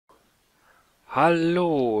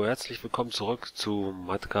Hallo, herzlich willkommen zurück zu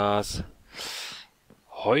Matkas.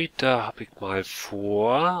 Heute habe ich mal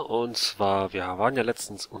vor, und zwar, wir waren ja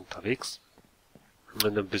letztens unterwegs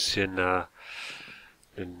und ein bisschen ja,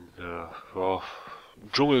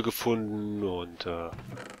 Dschungel gefunden und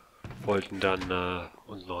wollten dann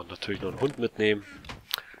uns natürlich noch einen Hund mitnehmen.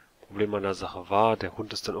 Problem an der Sache war, der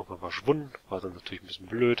Hund ist dann irgendwann verschwunden, war dann natürlich ein bisschen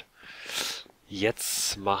blöd.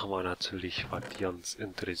 Jetzt machen wir natürlich was ganz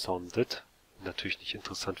Interessantes. Natürlich nicht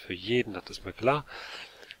interessant für jeden, das ist mir klar.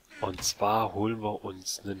 Und zwar holen wir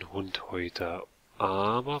uns einen Hund heute.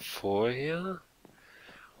 Aber vorher,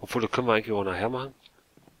 obwohl, das können wir eigentlich auch nachher machen.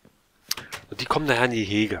 Und die kommen nachher in die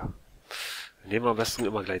Hege. Wir nehmen am besten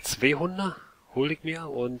immer gleich 2 Hunde, hole ich mir,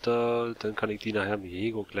 und dann kann ich die nachher im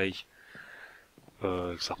Hege gleich,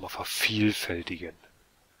 ich sag mal, vervielfältigen.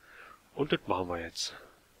 Und das machen wir jetzt.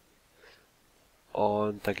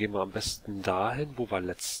 Und da gehen wir am besten dahin, wo wir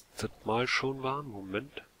letztes Mal schon waren.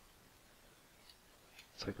 Moment.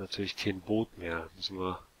 Zeigt natürlich kein Boot mehr. Müssen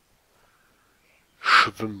wir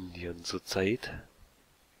schwimmen hier zur Zeit.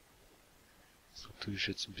 Das ist natürlich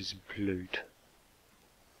jetzt ein bisschen blöd.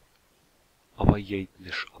 Aber geht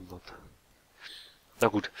nicht anders. Na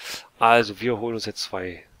gut. Also wir holen uns jetzt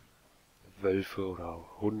 2 Wölfe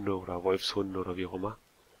oder Hunde oder Wolfshunde oder wie auch immer.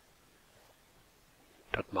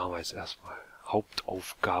 Das machen wir jetzt erstmal.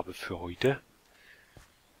 Hauptaufgabe für heute.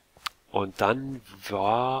 Und dann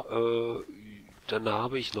dann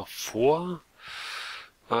habe ich noch vor,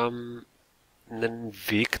 einen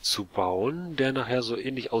Weg zu bauen, der nachher so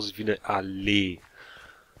ähnlich aussieht wie eine Allee.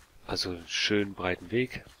 Also einen schönen breiten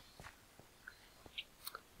Weg.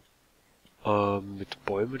 Mit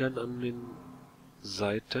Bäumen dann an den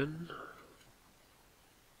Seiten.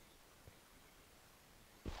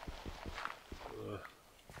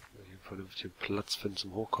 Hier vernünftigen Platz finden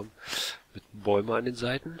zum Hochkommen. Mit Bäumen an den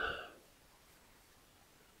Seiten.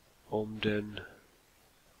 Moment,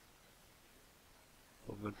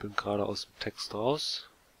 bin gerade aus dem Text raus.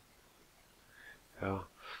 Ja.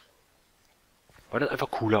 Weil das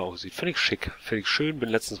einfach cooler aussieht. Finde ich schick. Finde ich schön. Bin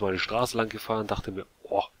letztens mal die Straße lang gefahren, dachte mir,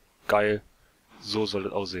 oh, geil. So soll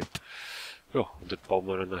das aussehen. Ja, und das bauen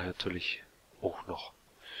wir dann nachher natürlich auch noch.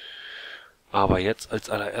 Aber jetzt als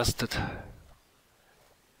allererstes,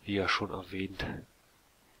 wie ja schon erwähnt,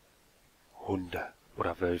 Hunde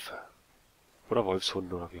oder Wölfe. Oder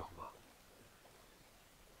Wolfshunde oder wie auch immer.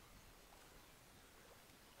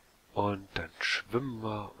 Und dann schwimmen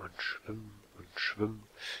wir und schwimmen und schwimmen.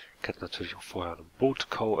 Ich hätte natürlich auch vorher ein Boot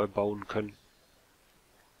bauen können.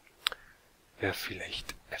 Wäre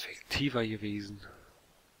vielleicht effektiver gewesen.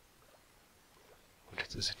 Und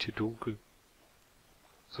jetzt ist es hier dunkel.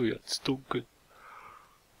 So jetzt dunkel.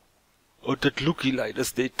 Und das Lucky-Light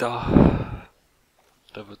ist nicht da.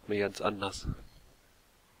 Da wird mir ganz anders.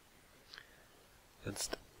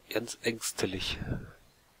 Ganz ängstlich.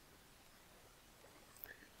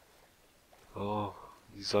 Oh,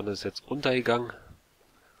 die Sonne ist jetzt untergegangen.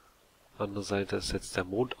 Andere Seite ist jetzt der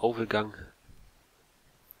Mond aufgegangen.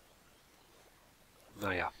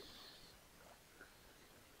 Naja.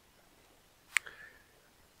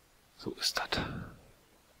 So ist das.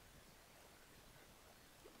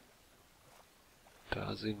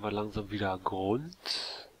 Da sehen wir langsam wieder Grund.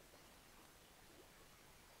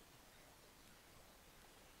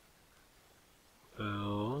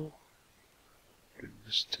 Ja. Dann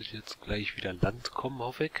müsste jetzt gleich wieder Land kommen,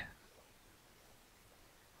 hoffe ich.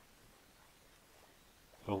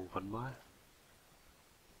 Irgendwann mal.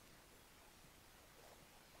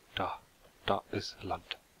 Da ist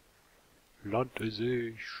Land. Land in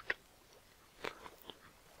Sicht.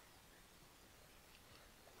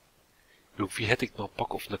 Irgendwie hätte ich noch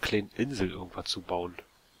Bock auf einer kleinen Insel irgendwas zu bauen.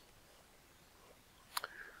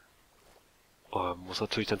 Muss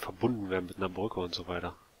natürlich dann verbunden werden mit einer Brücke und so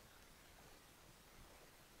weiter.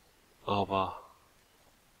 Aber...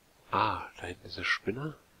 Ah, da hinten ist eine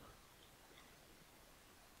Spinne.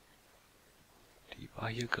 Die war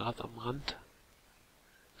hier gerade am Rand.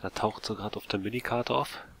 Da taucht sie gerade auf der Minikarte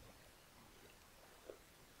auf.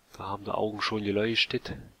 Da haben die Augen schon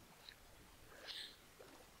geleuchtet.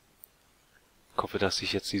 Ich hoffe, dass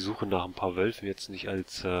sich jetzt die Suche nach ein paar Wölfen jetzt nicht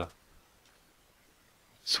als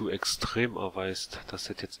zu extrem erweist, dass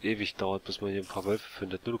das jetzt ewig dauert, bis man hier ein paar Wölfe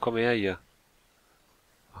findet. Nur, du komm her hier.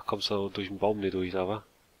 Ach, kommst du durch den Baum nicht durch, aber?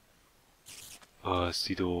 Ah, ist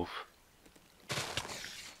die doof.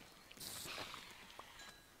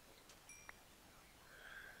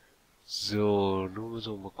 So, nun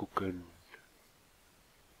müssen wir mal gucken.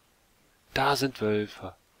 Da sind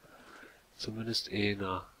Wölfe. Zumindest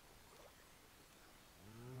einer.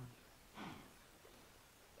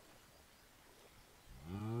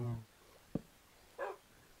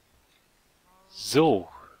 So,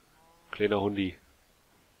 kleiner Hundi.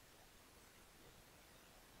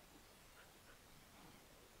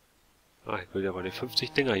 Ah, ich will ja mal die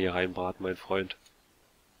 50 Dinger hier reinbraten, mein Freund.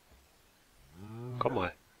 Komm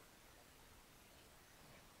mal.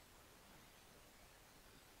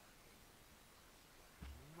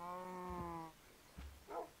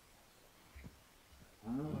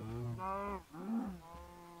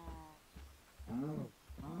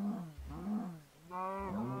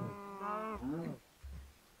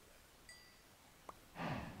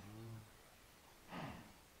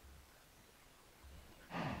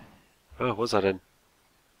 Ah, wo ist er denn?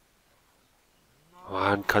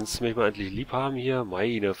 Mann, kannst du mich mal endlich lieb haben hier?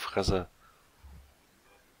 Meine Fresse.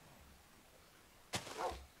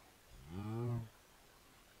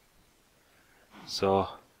 So.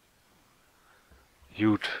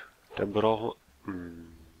 Gut. Dann brauchen wir...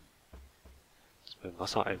 Ist mein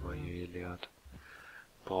Wassereimer hier geleert.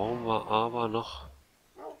 Brauchen wir aber noch...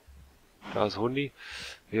 Da ist Hundi.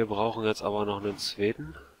 Wir brauchen jetzt aber noch einen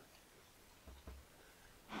zweiten.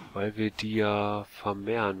 Weil wir die ja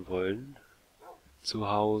vermehren wollen. Zu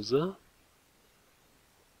Hause.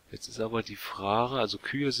 Jetzt ist aber die Frage, also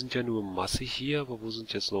Kühe sind ja nur massig hier, aber wo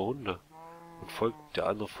sind jetzt noch Hunde? Und der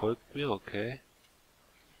andere folgt mir, okay.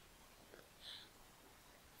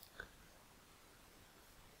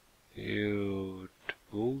 Gut,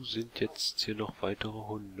 wo sind jetzt hier noch weitere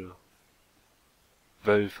Hunde?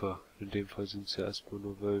 Wölfe, in dem Fall sind es ja erstmal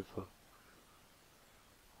nur Wölfe.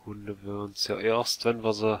 Hunde wären es ja erst, wenn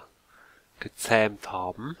wir sie gezähmt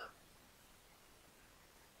haben.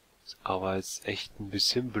 Aber ist echt ein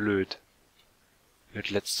bisschen blöd. Das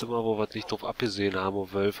letzte Mal, wo wir nicht drauf abgesehen haben,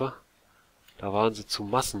 auf Wölfe, da waren sie zu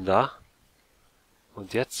Massen da.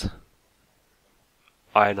 Und jetzt?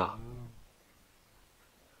 Einer.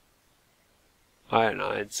 Ein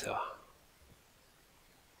einziger.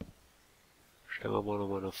 Stellen wir mal noch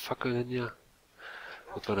mal eine Fackel hin hier.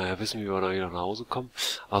 Damit wir nachher wissen, wie wir nachher nach Hause kommen.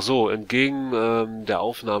 Ach so, entgegen der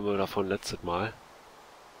Aufnahme davon letztes Mal.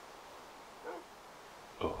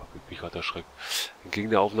 Oh, hab ich mich gerade erschreckt. Entgegen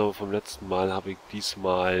der Aufnahme vom letzten Mal habe ich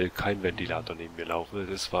diesmal keinen Ventilator neben mir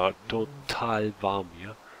laufen. Es war total warm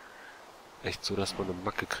hier. Echt so, dass man eine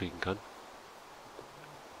Macke kriegen kann.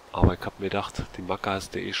 Aber ich hab mir gedacht, die Macke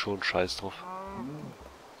hast du eh schon, scheiß drauf.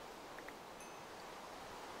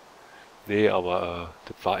 Nee, aber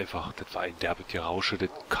das war ein derbes Gerausche,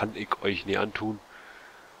 das kann ich euch nie antun.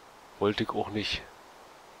 Wollte ich auch nicht.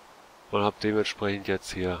 Und hab dementsprechend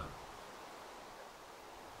jetzt hier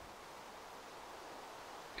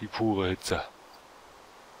die pure Hitze.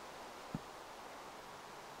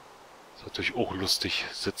 Ist natürlich auch lustig,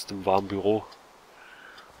 sitzt im warmen Büro,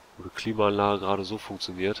 wo die Klimaanlage gerade so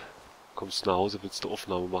funktioniert. Kommst nach Hause, willst du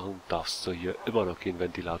Aufnahme machen, darfst du hier immer noch keinen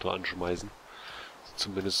Ventilator anschmeißen.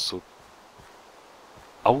 Zumindest so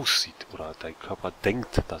aussieht oder dein Körper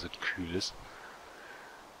denkt, dass es kühl ist.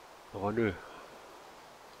 Aber nö.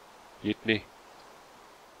 Geht nicht.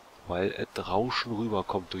 Weil es Rauschen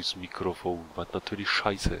rüberkommt durchs Mikrofon, was natürlich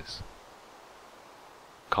scheiße ist.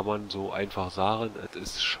 Kann man so einfach sagen, es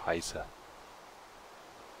ist scheiße.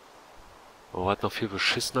 Aber was noch viel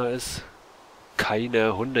beschissener ist,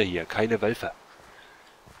 keine Hunde hier, keine Wölfe.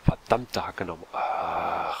 Verdammte Hacke nochmal.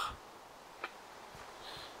 Ach.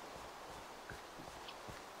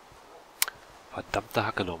 Verdammte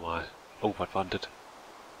Hacke nochmal. Oh, was war denn das?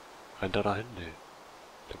 Rennt er dahin? Nee.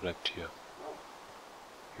 Der bleibt hier.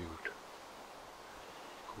 Gut.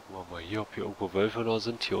 Gucken wir mal hier, ob hier irgendwo Wölfe noch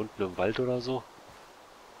sind. Hier unten im Wald oder so.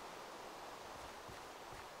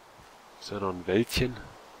 Ist ja noch ein Wäldchen.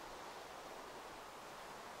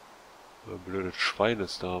 Ein blödes Schwein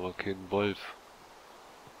ist da, aber kein Wolf.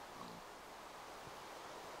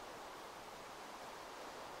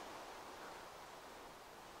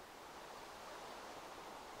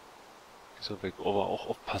 Ist er weg. Aber auch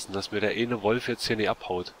aufpassen, dass mir der eine Wolf jetzt hier nicht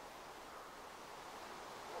abhaut.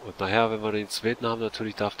 Und nachher, wenn wir den zweiten haben,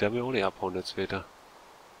 natürlich darf der mir auch nicht abhauen, der zweite.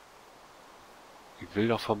 Ich will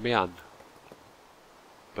doch vermehren.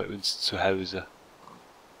 Bei uns zu Hause.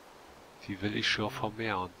 Die will ich schon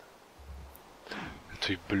vermehren.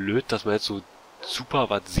 Natürlich blöd, dass man jetzt so super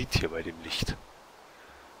was sieht hier bei dem Licht.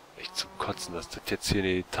 Echt zum Kotzen, dass das jetzt hier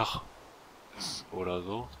der Tag ist oder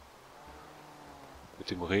so. Mit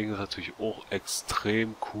dem Regen ist natürlich auch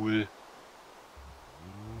extrem cool.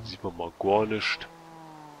 Sieht man mal gar nicht.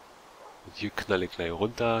 Und hier knalle ich gleich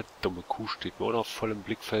runter. Die dumme Kuh steht mir auch noch voll im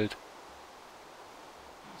Blickfeld.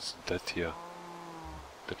 Was ist denn das hier?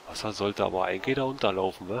 Das Wasser sollte aber eigentlich da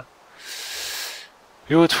runterlaufen, ne?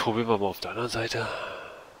 Gut, probieren wir mal auf der anderen Seite.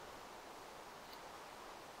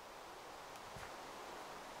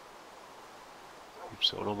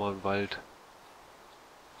 Gibt's ja auch noch mal einen Wald.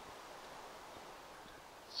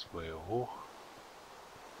 Mal hier hoch.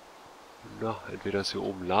 Na, entweder ist hier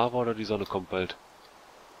oben Lava oder die Sonne kommt bald.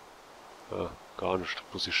 Ja, gar nicht.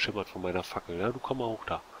 Bloß sie schimmert von meiner Fackel. Ja, du komm mal hoch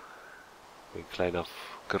da. Mein kleiner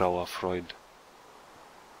grauer Freund.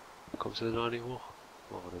 Kommst du denn da nicht hoch?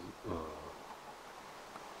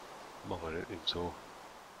 Machen wir das eben so.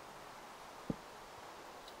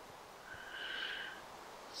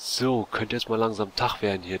 So, könnte jetzt mal langsam Tag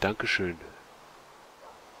werden hier. Dankeschön.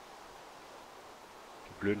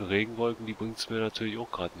 Die blöden Regenwolken, die bringt es mir natürlich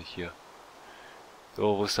auch gerade nicht hier.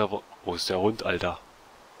 So, wo ist der Hund, Alter?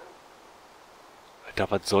 Alter,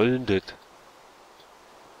 was soll denn das?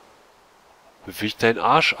 Beweg deinen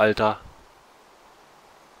Arsch, Alter.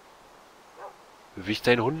 Beweg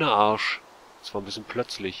deinen Hundearsch. Das war ein bisschen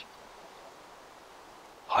plötzlich.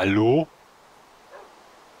 Hallo?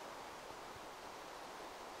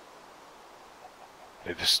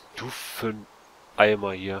 Wer bist du für ein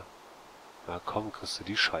Eimer hier? Na komm, kriegst du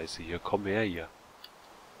die Scheiße hier. Komm her hier.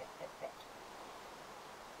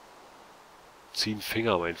 Zieh einen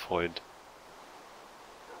Finger, mein Freund.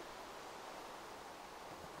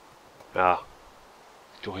 Ja.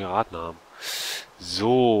 Ich doch geraten haben.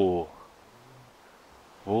 So.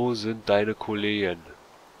 Wo sind deine Kollegen?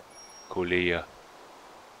 Kollege.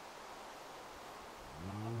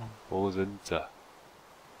 Wo sind sie?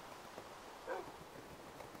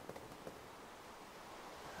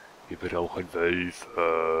 Hier brauchen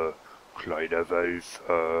Wölfe. Kleine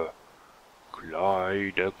Wölfe.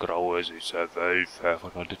 Kleine, graue, süße Wölfe.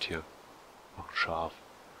 Was war das hier? Ach, ein Schaf.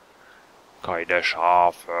 Keine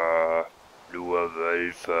Schafe. Nur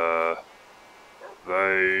Wölfe.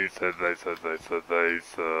 Wölfe, Wölfe, Wölfe,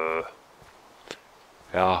 Wölfe.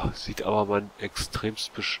 Ja, sieht aber mal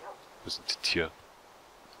extremst Was ist das hier?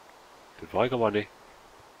 Das war ich aber nicht.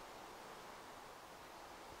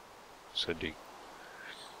 Das ist ein Ding.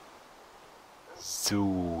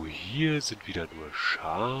 So, hier sind wieder nur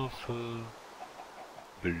Schafe.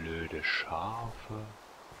 Blöde Schafe.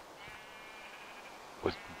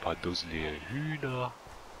 Und ein paar dusselige Hühner.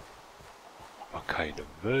 Aber keine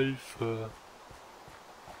Wölfe.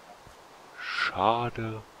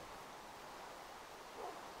 Schade.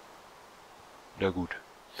 Na gut.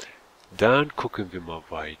 Dann gucken wir mal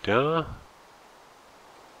weiter.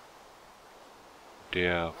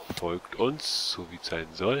 Der folgt uns, so wie es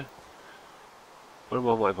sein soll. Und dann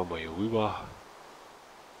machen wir einfach mal hier rüber.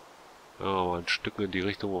 Ja, mal ein Stück in die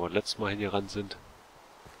Richtung, wo wir letztes Mal hingerannt sind.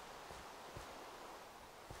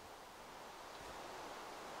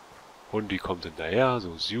 Hundi kommt hinterher,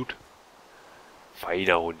 so ist gut.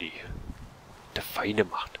 Feiner Hundi. Der Feine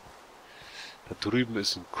macht. Da drüben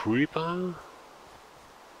ist ein Creeper.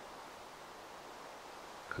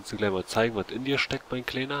 Kannst du gleich mal zeigen, was in dir steckt, mein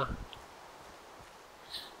Kleiner?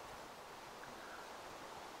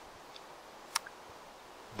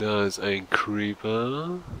 Da ist ein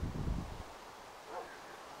Creeper.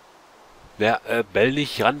 Der, bell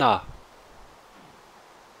nicht ran da.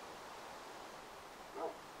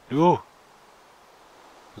 Du.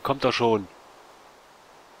 Der kommt doch schon.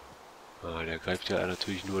 Ah, der greift ja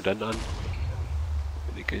natürlich nur dann an,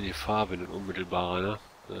 wenn ich in Gefahr bin, in unmittelbarer, ne?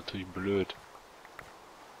 Das ist natürlich blöd.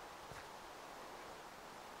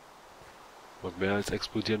 Und mehr als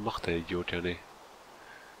explodieren macht der Idiot ja nicht.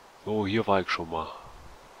 So, hier war ich schon mal.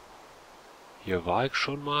 Hier war ich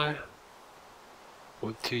schon mal.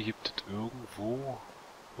 Und hier gibt es irgendwo...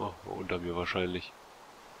 Ach, unter mir wahrscheinlich.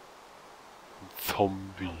 Ein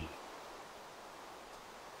Zombie.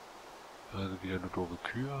 Also wieder nur doofe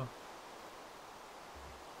Kühe.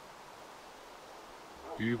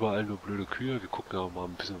 Überall nur blöde Kühe. Wir gucken aber mal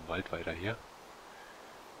ein bisschen im Wald weiter hier.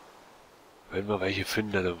 Wenn wir welche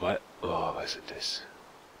finden, dann im Wald... Oh, was ist das?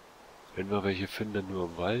 Wenn wir welche finden, dann nur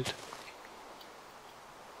im Wald.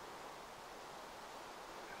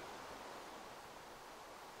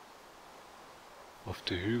 Auf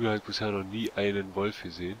der Hügel habe ich bisher noch nie einen Wolf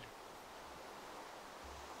gesehen.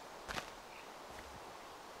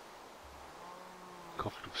 Ich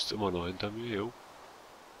hoffe, du bist immer noch hinter mir, jo.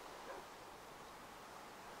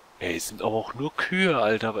 Ey, es sind aber auch nur Kühe,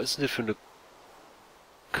 Alter. Was ist denn das für eine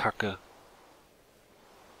Kacke?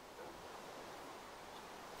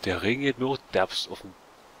 Der Regen geht mir auch derbst auf den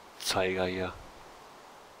Zeiger hier.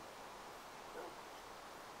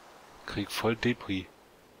 Krieg voll Depri.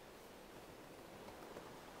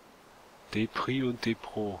 Depri und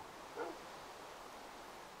Depro.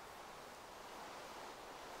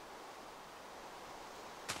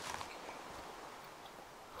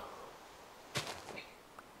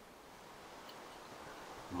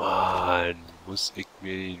 Mann, muss ich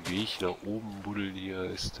mir den Weg nach oben buddeln hier,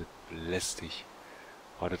 ist das lästig.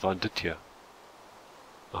 Oh, das war ein Dit hier.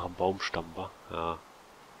 Nach einem Baumstamm, wa? Ja.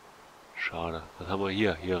 Schade. Was haben wir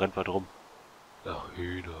hier? Hier rennt was rum. Ach,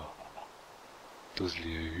 Hühner.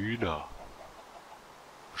 Dusselige Hühner.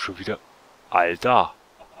 Schon wieder... Alter!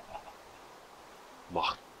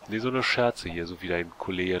 Macht nie so eine Scherze hier, so wie dein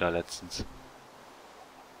Kollege da letztens.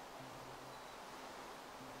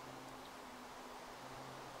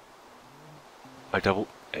 Alter, wo...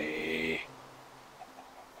 Ey.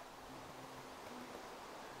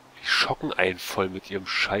 Die schocken einen voll mit ihrem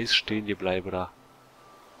Scheiß stehen, die bleiben da.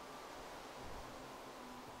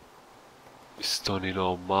 Ist doch nicht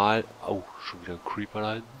normal. Au, schon wieder ein Creeper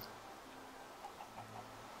da hinten.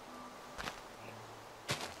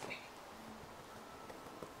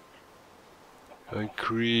 Ein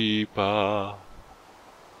Creeper.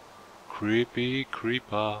 Creepy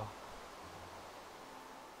Creeper.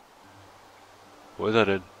 Wo ist er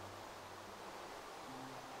denn?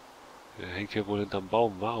 Der hängt hier wohl hinterm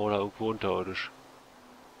Baum, wa? Oder irgendwo unterirdisch?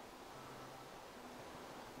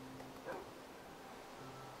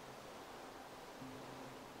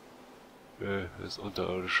 Das ist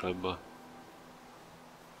unterirdisch scheinbar.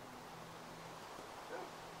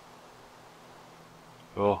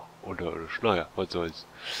 Ja, unterirdisch. Naja, was soll's.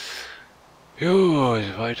 Jo,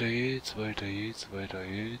 weiter geht's, weiter geht's, weiter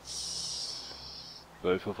geht's.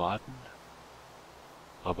 Wölfe warten.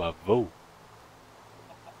 Aber wo?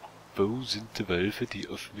 Wo sind die Wölfe, die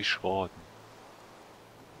auf mich warten?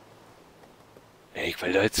 Ey, ich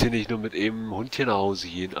will da jetzt hier nicht nur mit eben Hundchen nach Hause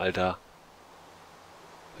gehen, Alter.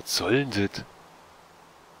 Was soll denn das?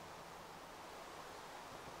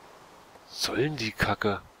 Was soll denn die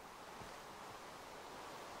Kacke?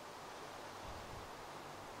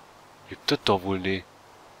 Gibt das doch wohl nicht.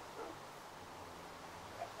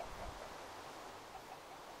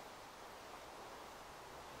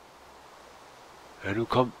 Ja, du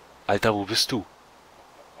komm. Alter, wo bist du?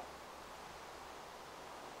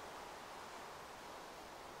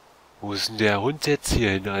 Wo ist denn der Hund jetzt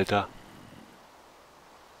hier hin, Alter?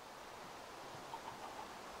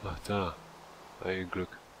 Ach, da. Ein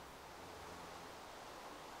Glück.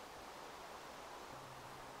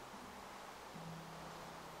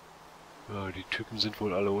 Ja, die Typen sind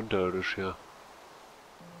wohl alle unterirdisch, ja.